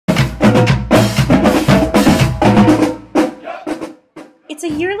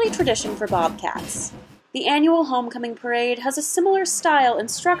It's a yearly tradition for Bobcats. The annual homecoming parade has a similar style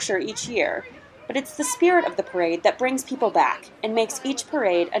and structure each year, but it's the spirit of the parade that brings people back and makes each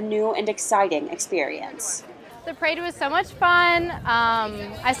parade a new and exciting experience. The parade was so much fun.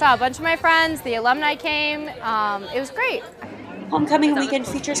 I saw a bunch of my friends, the alumni came, it was great. Homecoming weekend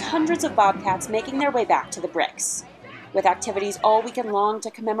features hundreds of Bobcats making their way back to the bricks. With activities all weekend long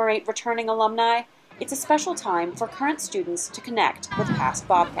to commemorate returning alumni, it's a special time for current students to connect with past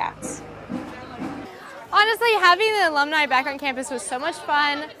Bobcats. Honestly, having the alumni back on campus was so much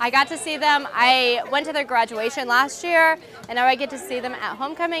fun. I got to see them. I went to their graduation last year, and now I get to see them at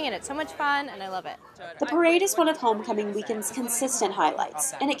homecoming, and it's so much fun, and I love it. The parade is one of homecoming weekend's consistent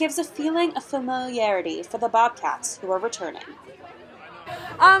highlights, and it gives a feeling of familiarity for the Bobcats who are returning.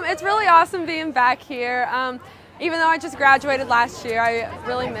 It's really awesome being back here. Even though I just graduated last year, I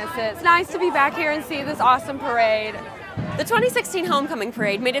really miss it. It's nice to be back here and see this awesome parade. The 2016 Homecoming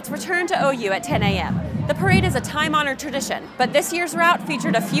Parade made its return to OU at 10 a.m. The parade is a time-honored tradition, but this year's route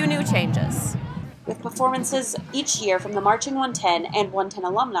featured a few new changes. With performances each year from the Marching 110 and 110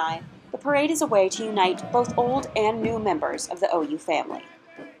 alumni, the parade is a way to unite both old and new members of the OU family.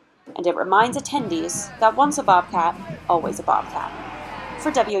 And it reminds attendees that once a Bobcat, always a Bobcat.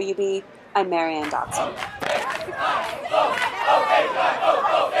 For WUB, I'm Marianne Dodson.